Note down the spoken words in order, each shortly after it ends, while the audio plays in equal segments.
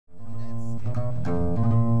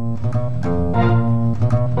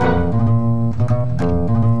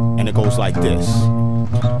like this.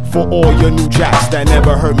 For all your new jacks that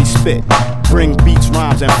never heard me spit, bring beats,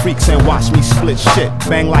 rhymes, and freaks and watch me split shit.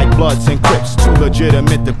 Bang like Bloods and Crips, too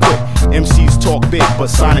legitimate to quit. MCs talk big, but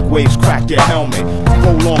sonic waves crack your helmet.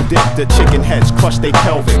 Prolonged dick, the chicken heads crush they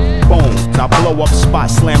pelvic bones. I blow up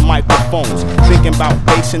spots, slam microphones. Thinking about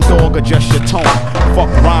bass and dog or just your tone.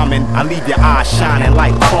 Fuck rhyming, I leave your eyes shining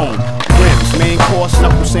like chrome. Rims, main course,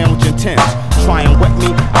 knuckle sandwich and Timbs. Try and wet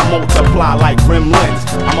me, I multiply like gremlins.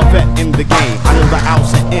 I'm a vet in the game, I know the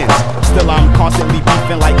outs and ins. Still I'm constantly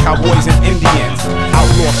beefing like cowboys and Indians.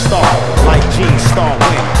 Outlaw star, like Gene Star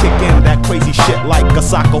Win. Kick in that crazy shit like a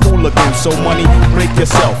soccer hooligan. So money, break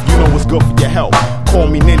yourself, you know it's good for your health. Call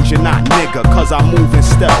me ninja, not nigga, cause I move in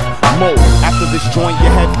stealth mode. After this joint,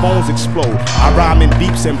 your headphones explode. I rhyme in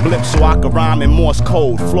beeps and blips so I can rhyme in Morse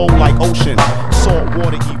code. Flow like ocean, salt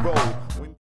water erode.